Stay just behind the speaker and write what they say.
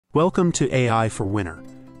Welcome to AI for Winner.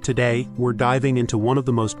 Today, we're diving into one of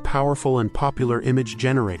the most powerful and popular image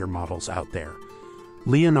generator models out there,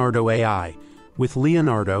 Leonardo AI. With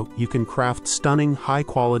Leonardo, you can craft stunning,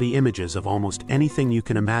 high-quality images of almost anything you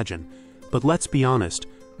can imagine. But let's be honest,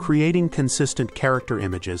 creating consistent character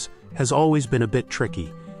images has always been a bit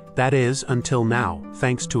tricky. That is, until now,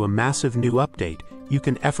 thanks to a massive new update, you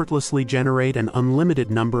can effortlessly generate an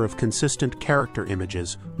unlimited number of consistent character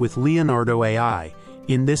images with Leonardo AI.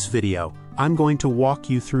 In this video, I'm going to walk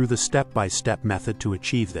you through the step-by-step method to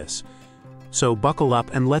achieve this. So buckle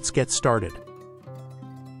up and let's get started.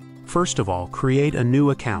 First of all, create a new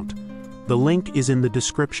account. The link is in the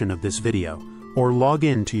description of this video, or log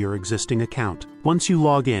in to your existing account. Once you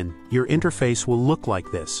log in, your interface will look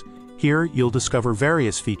like this. Here, you'll discover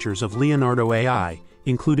various features of Leonardo AI,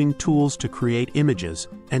 including tools to create images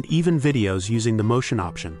and even videos using the motion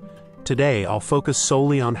option. Today, I'll focus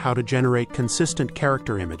solely on how to generate consistent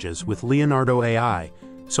character images with Leonardo AI,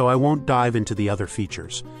 so I won't dive into the other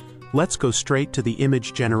features. Let's go straight to the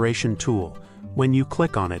image generation tool. When you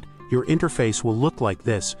click on it, your interface will look like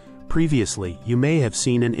this. Previously, you may have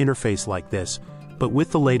seen an interface like this, but with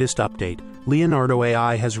the latest update, Leonardo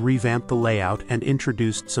AI has revamped the layout and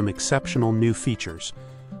introduced some exceptional new features.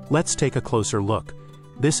 Let's take a closer look.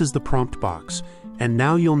 This is the prompt box, and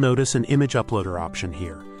now you'll notice an image uploader option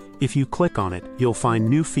here. If you click on it, you'll find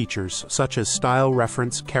new features such as style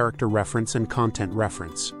reference, character reference, and content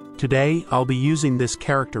reference. Today, I'll be using this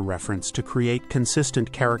character reference to create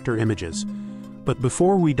consistent character images. But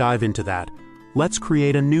before we dive into that, let's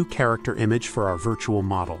create a new character image for our virtual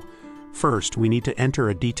model. First, we need to enter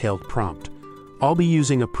a detailed prompt. I'll be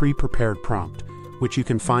using a pre-prepared prompt, which you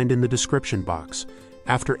can find in the description box.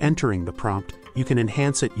 After entering the prompt, you can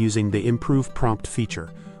enhance it using the Improve Prompt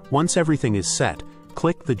feature. Once everything is set,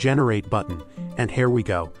 click the Generate button, and here we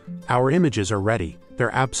go. Our images are ready.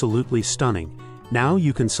 They're absolutely stunning. Now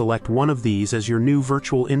you can select one of these as your new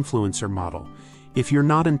virtual influencer model. If you're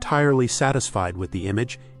not entirely satisfied with the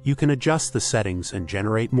image, you can adjust the settings and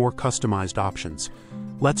generate more customized options.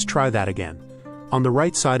 Let's try that again. On the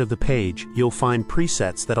right side of the page, you'll find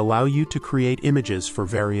presets that allow you to create images for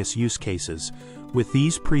various use cases. With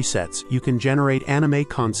these presets, you can generate anime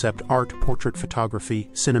concept art, portrait photography,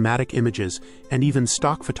 cinematic images, and even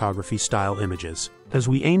stock photography style images. As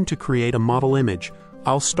we aim to create a model image,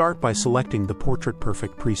 I'll start by selecting the Portrait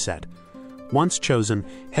Perfect preset. Once chosen,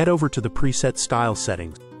 head over to the preset style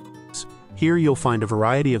settings. Here you'll find a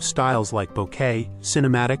variety of styles like bokeh,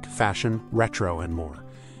 cinematic, fashion, retro, and more.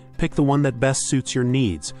 Pick the one that best suits your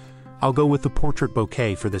needs. I'll go with the portrait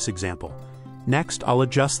bokeh for this example. Next, I'll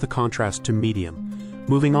adjust the contrast to medium.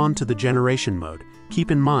 Moving on to the generation mode,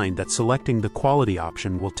 keep in mind that selecting the quality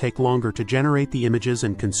option will take longer to generate the images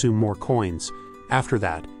and consume more coins. After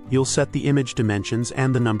that, you'll set the image dimensions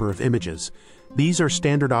and the number of images. These are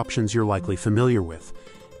standard options you're likely familiar with.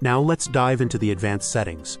 Now let's dive into the advanced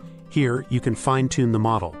settings. Here, you can fine-tune the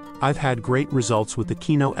model. I've had great results with the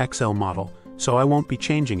Kino XL model, so I won't be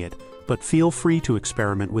changing it, but feel free to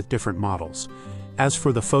experiment with different models. As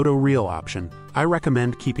for the photo real option, I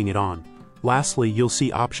recommend keeping it on. Lastly, you'll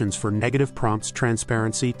see options for negative prompts,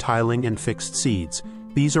 transparency, tiling, and fixed seeds.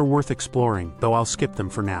 These are worth exploring, though I'll skip them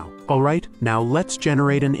for now. Alright, now let's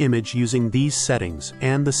generate an image using these settings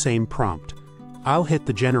and the same prompt. I'll hit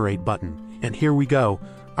the Generate button, and here we go.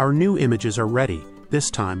 Our new images are ready.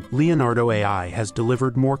 This time, Leonardo AI has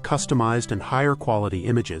delivered more customized and higher quality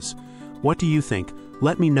images. What do you think?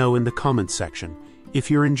 Let me know in the comments section.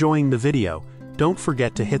 If you're enjoying the video, don't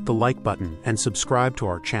forget to hit the like button and subscribe to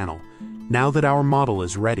our channel. Now that our model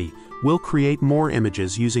is ready, we'll create more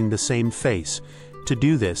images using the same face. To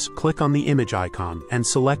do this, click on the image icon and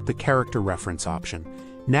select the character reference option.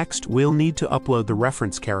 Next, we'll need to upload the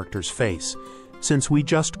reference character's face. Since we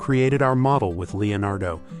just created our model with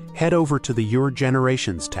Leonardo, head over to the Your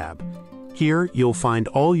Generations tab. Here, you'll find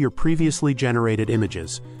all your previously generated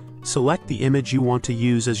images. Select the image you want to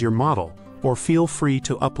use as your model, or feel free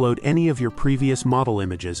to upload any of your previous model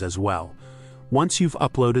images as well. Once you've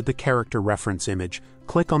uploaded the character reference image,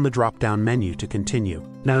 click on the drop-down menu to continue.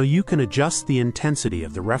 Now you can adjust the intensity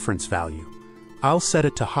of the reference value. I'll set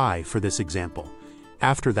it to high for this example.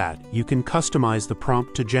 After that, you can customize the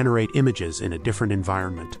prompt to generate images in a different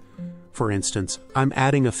environment. For instance, I'm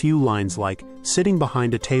adding a few lines like, sitting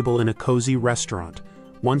behind a table in a cozy restaurant.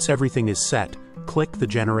 Once everything is set, click the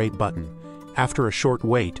Generate button. After a short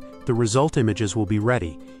wait, the result images will be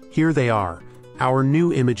ready. Here they are. Our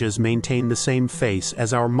new images maintain the same face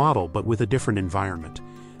as our model but with a different environment.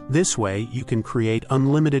 This way, you can create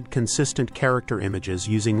unlimited consistent character images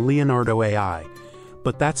using Leonardo AI.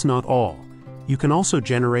 But that's not all. You can also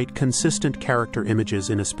generate consistent character images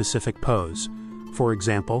in a specific pose. For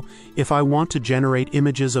example, if I want to generate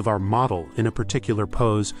images of our model in a particular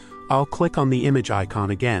pose, I'll click on the image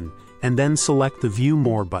icon again, and then select the View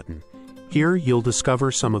More button. Here you'll discover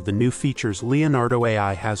some of the new features Leonardo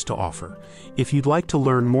AI has to offer. If you'd like to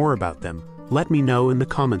learn more about them, let me know in the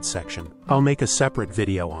comments section. I'll make a separate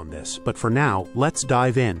video on this, but for now, let's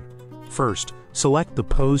dive in. First, select the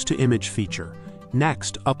Pose to Image feature.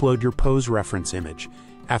 Next, upload your pose reference image.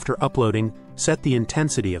 After uploading, set the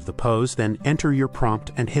intensity of the pose, then enter your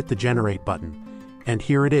prompt and hit the Generate button. And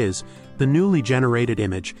here it is, the newly generated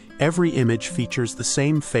image. Every image features the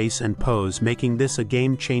same face and pose, making this a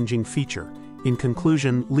game-changing feature. In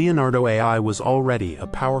conclusion, Leonardo AI was already a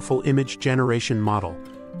powerful image generation model,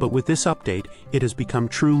 but with this update, it has become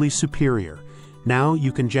truly superior. Now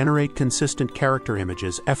you can generate consistent character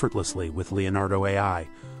images effortlessly with Leonardo AI.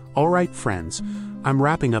 Alright friends, I'm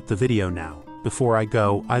wrapping up the video now. Before I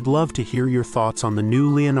go, I'd love to hear your thoughts on the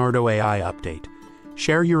new Leonardo AI update.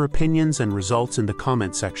 Share your opinions and results in the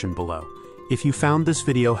comment section below. If you found this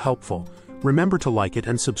video helpful, remember to like it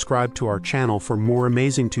and subscribe to our channel for more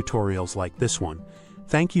amazing tutorials like this one.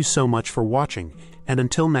 Thank you so much for watching, and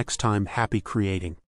until next time, happy creating.